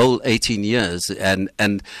 For the whole 18 years. And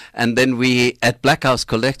then we, at Black House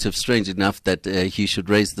Collective, strange enough that he should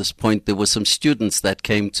raise this point, there were some students that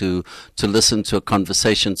came to listen to a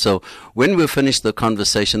conversation. So when we finished the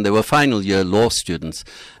conversation, they were final year law students.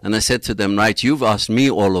 And I said to them, right, you've asked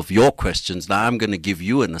me all of your questions. Now I'm going to give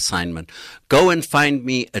you an assignment. Go and find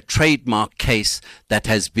me a trademark case that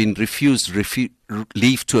has been refused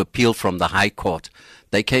leave to appeal from the High Court.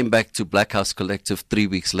 They came back to Black House Collective 3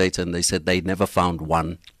 weeks later, and they said they never found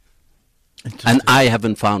one. And I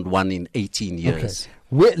haven't found one in 18 years.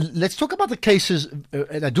 Okay. Let's talk about the cases,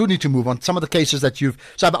 and I do need to move on. Some of the cases that So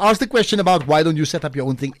I've asked the question about why don't you set up your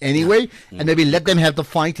own thing anyway, and maybe let them have the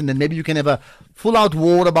fight, and then maybe you can have a full-out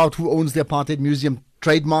war about who owns the Apartheid Museum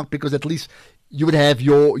trademark, because at least you would have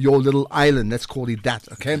your little island, let's call it that,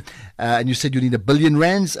 okay? And you said you need R1 billion.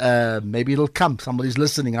 Maybe it'll come. Somebody's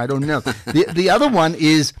listening. I don't know. The other one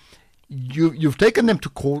is you've taken them to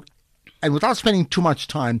court, and without spending too much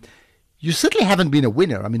time, you certainly haven't been a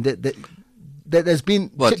winner. I mean, there's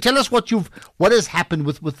been. Tell us what has happened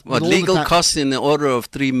with legal costs in the order of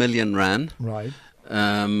 3 million rand. Right.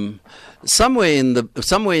 Somewhere in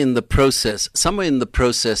the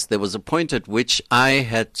process, there was a point at which I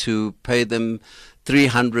had to pay them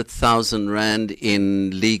 300,000 rand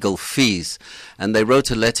in legal fees, and they wrote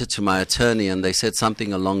a letter to my attorney, and they said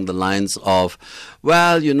something along the lines of,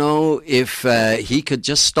 well, if he could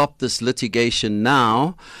just stop this litigation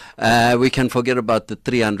now, we can forget about the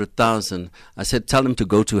 300,000. I said, tell him to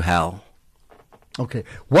go to hell. Okay.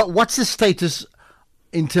 What's the status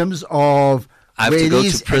in terms of I have to go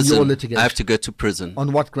to prison. I have to go to prison.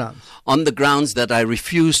 On what grounds? On the grounds that I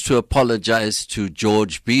refuse to apologize to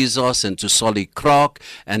George Bezos and to Solly Kroc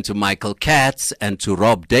and to Michael Katz and to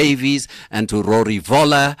Rob Davies and to Rory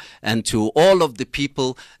Voller and to all of the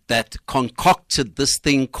people that concocted this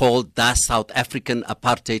thing called the South African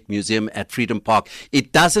Apartheid Museum at Freedom Park.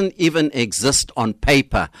 It doesn't even exist on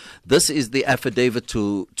paper. This is the affidavit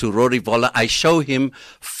to Rory Voller. I show him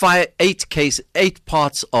 8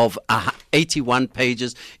 parts of 81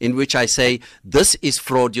 pages in which I say, this is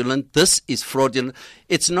fraudulent, this is fraudulent.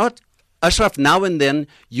 It's not, Ashraf, now and then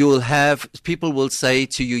people will say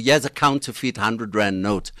to you, here's a counterfeit 100 Rand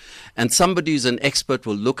note. And somebody who's an expert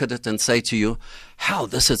will look at it and say to you, hell,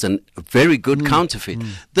 this is a very good counterfeit.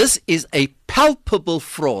 This is a palpable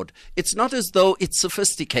fraud. It's not as though it's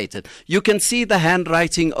sophisticated. You can see the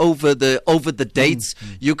handwriting over the dates.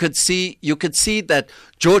 You could see that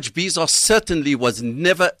George Bezos certainly was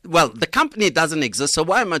never, well, the company doesn't exist, so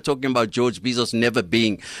why am I talking about George Bezos never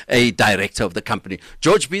being a director of the company?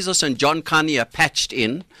 George Bezos and John Carney are patched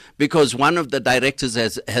in because one of the directors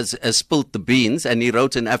has spilled the beans, and he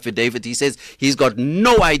wrote an affidavit. He says he's got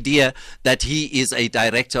no idea that he is as a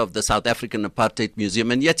director of the South African Apartheid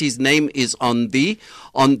Museum, and yet his name is on the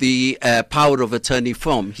power of attorney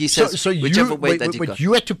form. He says whichever way that he got.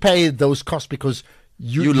 You had to pay those costs because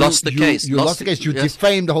you lost the case. You lost the case. You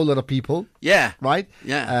defamed a whole lot of people. Yeah. Right?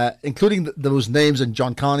 Yeah. Including those names and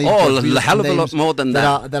John Carney. Oh, a hell of a lot more than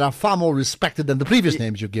that. That are far more respected than the previous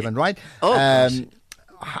names you've given, right? Oh,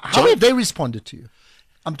 how have they responded to you?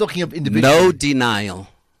 I'm talking of individuals. No denial.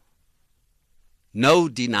 No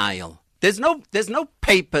denial. There's no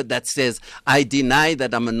paper that says, I deny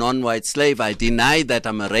that I'm a non-white slave. I deny that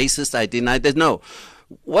I'm a racist. I deny that. No.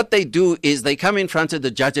 What they do is they come in front of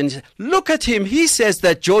the judge and say, look at him. He says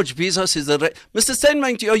that George Bezos is Mr.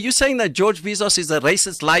 Stainbank, are you saying that George Bezos is a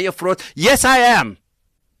racist, liar, fraud? Yes, I am.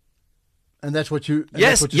 And that's what you.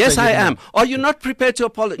 Yes, I am. Are you not prepared to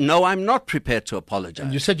apologize? No, I'm not prepared to apologize.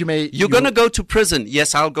 And you said you may. You're going to go to prison.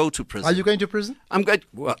 Yes, I'll go to prison. Are you going to prison? I'm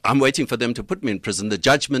waiting for them to put me in prison. The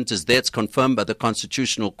judgment is there. It's confirmed by the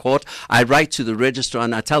Constitutional Court. I write to the registrar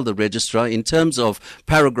and I tell the registrar, in terms of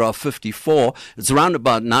paragraph 54, it's around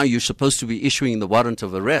about now you're supposed to be issuing the warrant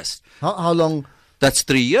of arrest. How long? That's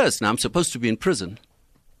 3 years now. I'm supposed to be in prison.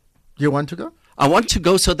 Do you want to go? I want to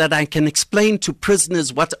go so that I can explain to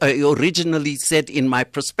prisoners what I originally said in my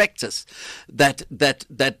prospectus. That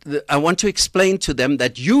I want to explain to them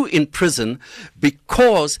that you in prison,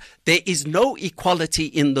 because there is no equality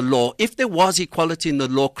in the law. If there was equality in the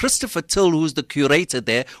law, Christopher Till, who's the curator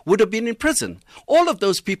there, would have been in prison. All of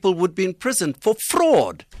those people would be in prison for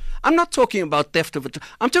fraud. I'm not talking about theft of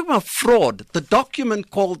I'm talking about fraud. The document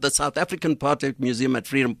called the South African Apartheid Museum at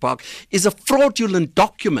Freedom Park is a fraudulent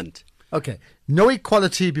document. Okay. No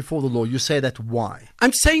equality before the law. You say that why?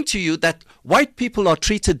 I'm saying to you that white people are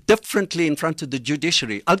treated differently in front of the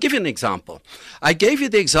judiciary. I'll give you an example. I gave you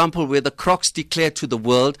the example where the Crocs declared to the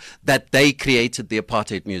world that they created the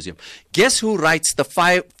Apartheid Museum. Guess who writes the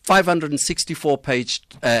 564-page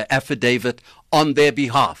affidavit on their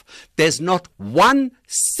behalf? There's not one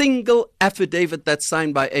single affidavit that's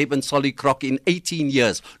signed by Abe and Solly Croc in 18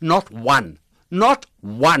 years. Not one. Not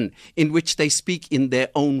one in which they speak in their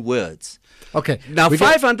own words. Okay. Now,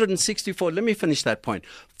 564, let me finish that point.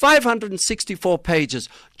 564 pages.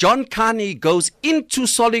 John Carney goes into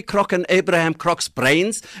Solly Croc and Abraham Croc's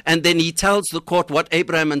brains, and then he tells the court what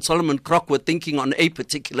Abraham and Solomon Croc were thinking on a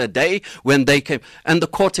particular day when they came. And the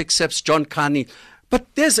court accepts John Carney. But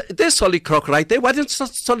there's Solly Croc right there. Why didn't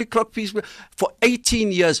Solly Croc please? For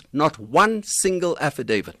 18 years, not one single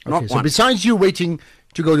affidavit. Not one. So besides you waiting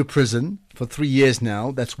to go to prison for 3 years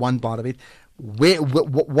now, that's one part of it.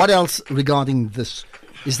 What else regarding this?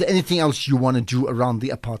 Is there anything else you want to do around the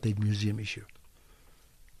Apartheid Museum issue?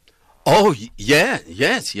 Oh,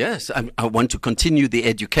 yes. I want to continue the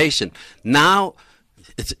education. Now,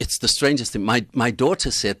 it's the strangest thing. My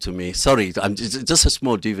daughter said to me, sorry, just a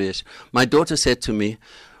small deviation. My daughter said to me,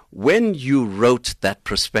 when you wrote that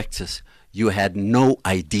prospectus, you had no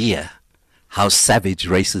idea how savage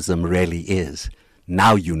racism really is.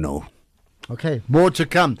 Now you know. Okay, more to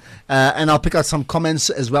come. And I'll pick out some comments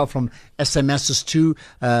as well from SMSs too.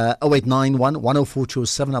 0891 104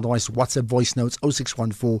 207. Otherwise, WhatsApp voice notes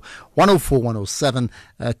 0614 104 107.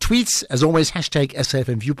 Tweets, as always, hashtag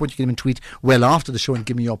SAFM Viewpoint. You can even tweet well after the show and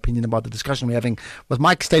give me your opinion about the discussion we're having with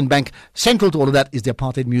Mike Stainbank. Central to all of that is the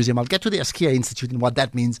Apartheid Museum. I'll get to the Eskia Institute and what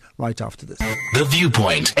that means right after this. The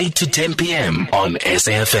Viewpoint, 8 to 10 p.m. on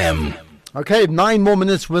SAFM. Okay, 9 more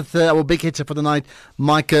minutes with our big hitter for the night,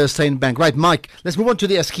 Mike Stainbank. Right, Mike, let's move on to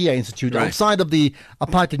the Eskia Institute. Right. Outside of the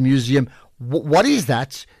Apartheid Museum, what is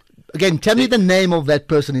that? Again, tell me the name of that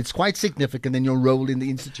person. It's quite significant in your role in the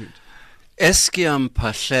Institute. Eskia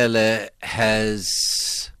Mphahlele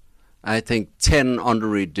has, I think, 10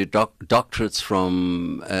 honorary doctorates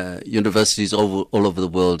from universities all over the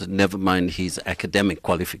world, never mind his academic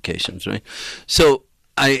qualifications, right? So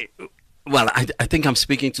I think I'm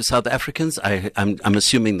speaking to South Africans. I'm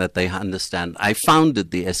assuming that they understand. I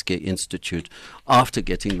founded the Eskia Institute after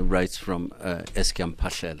getting the rights from Eskia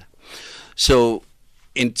Mphahlele. So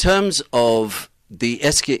in terms of the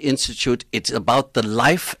Eskia Institute, it's about the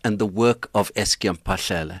life and the work of Eskia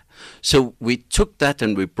Mphahlele. So we took that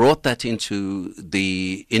and we brought that into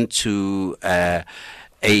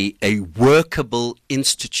a workable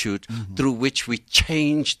institute through which we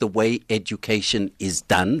change the way education is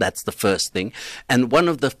done. That's the first thing. And one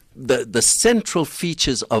of the central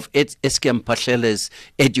features of Eskia Mphahlele's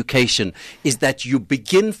education is that you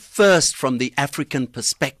begin first from the African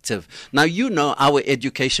perspective. Now, you know our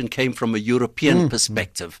education came from a European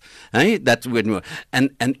perspective. Right?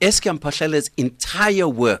 And Eskia Mphahlele's entire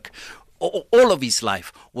work, all of his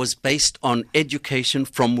life, was based on education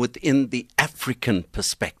from within the African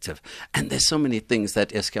perspective. And there's so many things that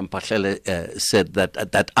Eskom Patlele said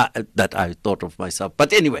that I thought of myself.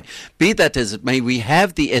 But anyway, be that as it may, we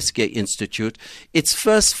have the SK Institute. Its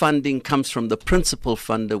first funding comes from the principal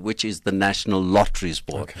funder, which is the National Lotteries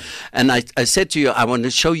Board. Okay. And I said to you, I want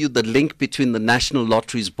to show you the link between the National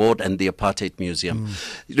Lotteries Board and the Apartheid Museum.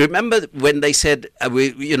 Remember when they said,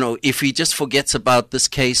 if he just forgets about this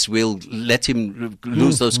case, we'll let him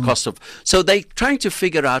lose those costs of. So they're trying to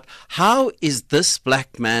figure out, how is this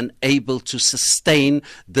black man able to sustain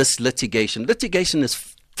this litigation? Litigation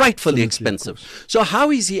is frightfully expensive. So how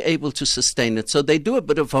is he able to sustain it? So they do a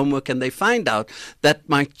bit of homework and they find out that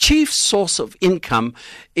my chief source of income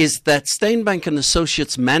is that Stainbank and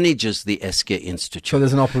Associates manages the SK Institute. So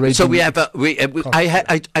there's an operation. So we have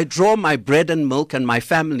I draw my bread and milk and my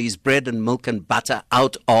family's bread and milk and butter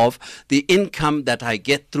out of the income that I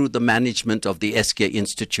get through the management of the SK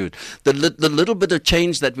Institute. The little bit of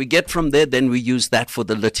change that we get from there, then we use that for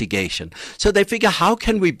the litigation. So they figure, how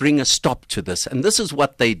can we bring a stop to this? And this is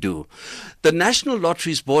what they do. The National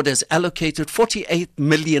Lotteries Board has allocated 48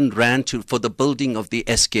 million rand for the building of the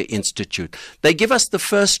SK Institute. They give us the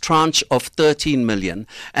first tranche of 13 million,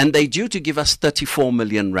 and they're due to give us 34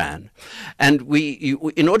 million rand. And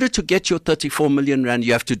in order to get your 34 million rand,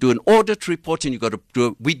 you have to do an audit report, and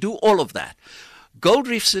we do all of that. Gold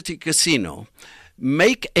Reef City Casino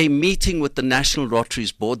make a meeting with the National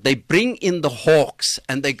Lotteries Board. They bring in the hawks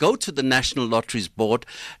and they go to the National Lotteries Board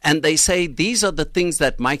and they say, these are the things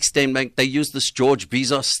that Mike Stainbank, they use this George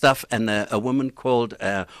Bezos stuff and a woman called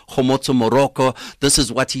Khomotso Morocco. This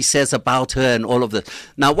is what he says about her and all of this.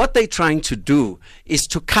 Now, what they're trying to do is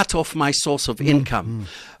to cut off my source of income.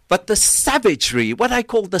 But the savagery, what I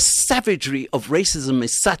call the savagery of racism,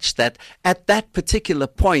 is such that at that particular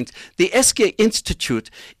point, the SK Institute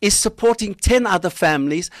is supporting 10 other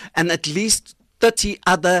families and at least 30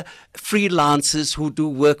 other freelancers who do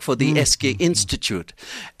work for the SK Institute.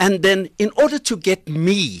 And then in order to get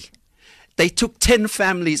me, they took 10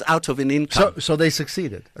 families out of an income. So they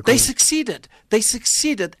succeeded. They succeeded.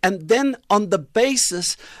 And then on the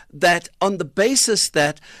basis that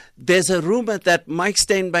there's a rumor that Mike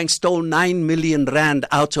Stainbank stole 9 million rand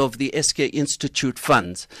out of the SK Institute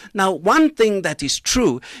funds. Now, one thing that is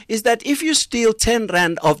true is that if you steal 10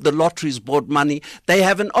 rand of the Lotteries Board money, they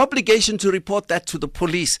have an obligation to report that to the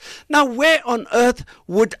police. Now, where on earth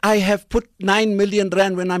would I have put 9 million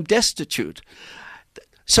rand when I'm destitute?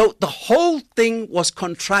 So the whole thing was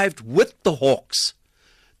contrived with the hawks.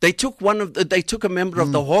 They took a member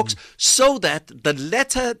of the hawks so that the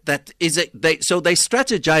letter that is so they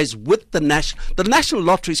strategize with the National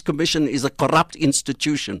Lotteries Commission is a corrupt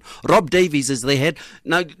institution. Rob Davies is the head.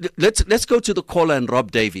 Now let's go to the caller and Rob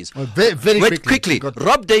Davies. Very quickly.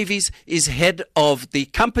 Rob Davies is head of the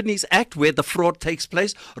Companies Act where the fraud takes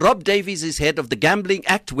place. Rob Davies is head of the Gambling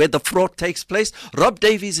Act where the fraud takes place. Rob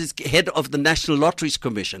Davies is head of the National Lotteries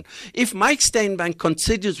Commission. If Mike Stainbank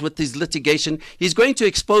continues with his litigation, he's going to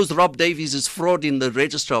expose Rob Davies' fraud in the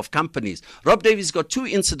Register of Companies. Rob Davies got 2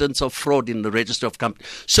 incidents of fraud in the Register of Companies.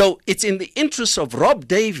 So it's in the interest of Rob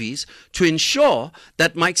Davies to ensure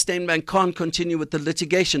that Mike Stainbank can't continue with the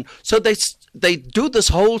litigation. So they do this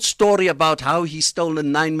whole story about how he's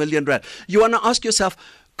stolen 9 million rand. You want to ask yourself,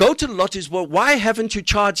 go to the Lotteries Board. Why haven't you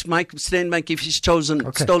charged Mike Stainbank if he's stolen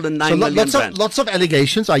 9 million rand? Lots of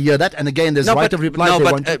allegations. I hear that. And again, there's right of reply.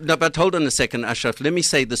 But hold on a second, Ashraf. Let me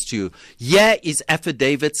say this to you. Here is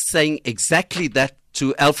affidavits saying exactly that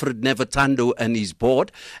to Alfred Nevatando and his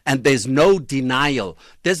board, and there's no denial.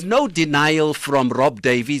 There's no denial from Rob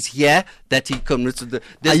Davies here that he committed.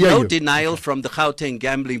 There's no denial from the Gauteng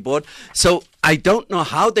Gambling Board. So I don't know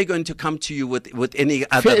how they're going to come to you with any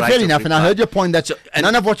other right. Fair enough, and I heard your point that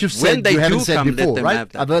none of what you've said you haven't said before,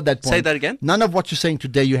 right? I've heard that point. Say that again? None of what you're saying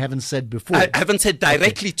today you haven't said before. I haven't said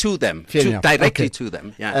directly to them. Directly to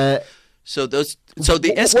them, yeah. So the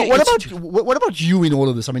SK what about you in all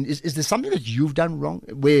of this? I mean, is there something that you've done wrong?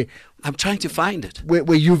 Where I'm trying to find it.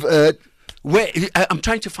 Where you've I'm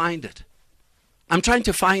trying to find it. I'm trying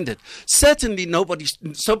to find it. Certainly nobody's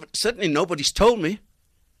told me.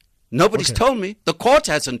 Nobody's told me. The court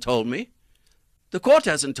hasn't told me. The court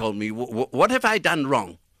hasn't told me. What have I done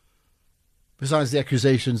wrong? Besides the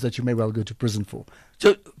accusations that you may well go to prison for.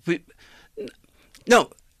 So,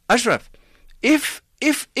 no, Ashraf, if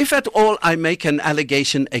at all I make an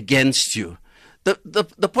allegation against you,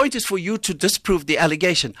 the point is for you to disprove the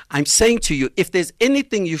allegation. I'm saying to you, if there's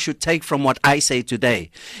anything you should take from what I say today,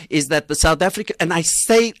 is that the South African, and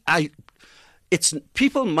it's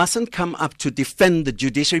people mustn't come up to defend the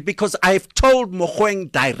judiciary, because I've told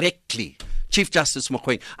Mogoeng directly Chief Justice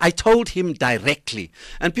Mogoeng. I told him directly.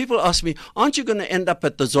 And people ask me, aren't you going to end up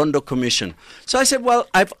at the Zondo Commission? So I said, well,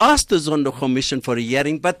 I've asked the Zondo Commission for a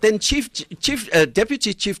hearing, but then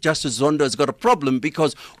Deputy Chief Justice Zondo has got a problem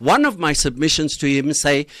because one of my submissions to him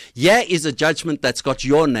say, here is a judgment that's got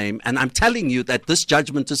your name, and I'm telling you that this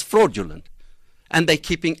judgment is fraudulent. And they're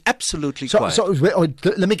keeping absolutely quiet. So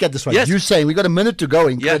let me get this right. Yes. You're saying we've got a minute to go,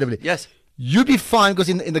 incredibly. Yes. You'd be fine because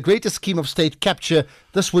in the greater scheme of state capture,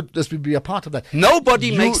 this would be a part of that.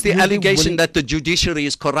 Nobody makes the allegation that the judiciary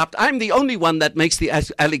is corrupt. I'm the only one that makes the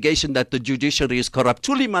allegation that the judiciary is corrupt.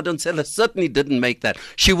 Thuli Madonsela certainly didn't make that.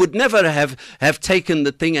 She would never have taken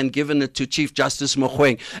the thing and given it to Chief Justice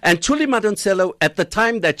Mogoeng. And Thuli Madonsela, at the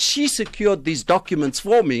time that she secured these documents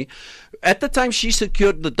for me,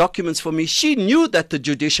 she knew that the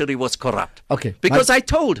judiciary was corrupt. Okay. Because I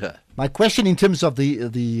told her. My question in terms of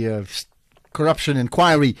the corruption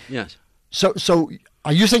inquiry. Yes. So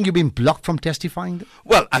are you saying you've been blocked from testifying?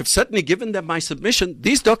 Well, I've certainly given them my submission.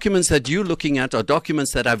 These documents that you're looking at are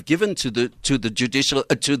documents that I've given to the judicial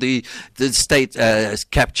to the state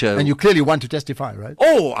capture. And you clearly want to testify, right?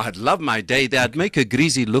 Oh, I'd love my day there. I'd make a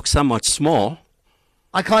greasy look somewhat small.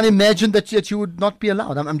 I can't imagine that you would not be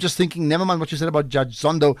allowed. I'm just thinking, never mind what you said about Judge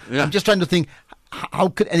Zondo. Yeah. I'm just trying to think, how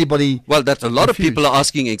could anybody... Well, that a lot refuse? of people are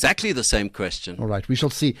asking exactly the same question. All right, we shall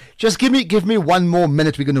see. Just give me one more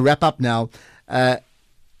minute. We're going to wrap up now.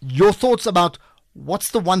 Your thoughts about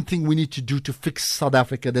what's the one thing we need to do to fix South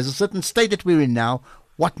Africa? There's a certain state that we're in now.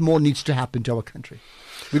 What more needs to happen to our country?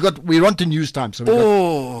 We're on to news time.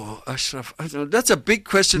 So Ashraf, that's a big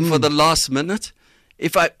question for the last minute.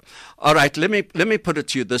 All right, let me put it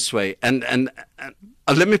to you this way, and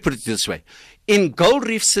let me put it this way. In Gold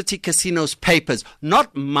Reef City Casino's papers,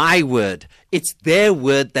 not my word, it's their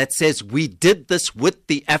word that says we did this with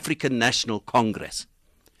the African National Congress.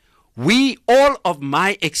 All of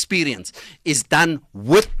my experience is done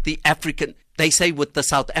with they say with the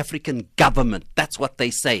South African government. That's what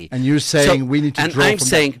they say. And you're saying we need to draw from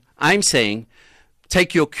that. I'm saying,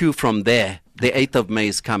 take your cue from there. The 8th of May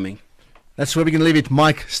is coming. That's where we're going to leave it.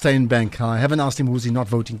 Mike Stainbank. I haven't asked him who's he not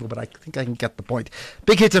voting for, but I think I can get the point.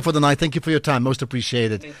 Big hitter for the night. Thank you for your time. Most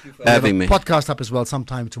appreciated. Thank you for having me. Podcast up as well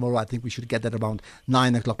sometime tomorrow. I think we should get that around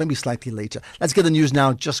 9 o'clock, maybe slightly later. Let's get the news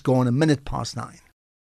now. Just gone a minute past 9.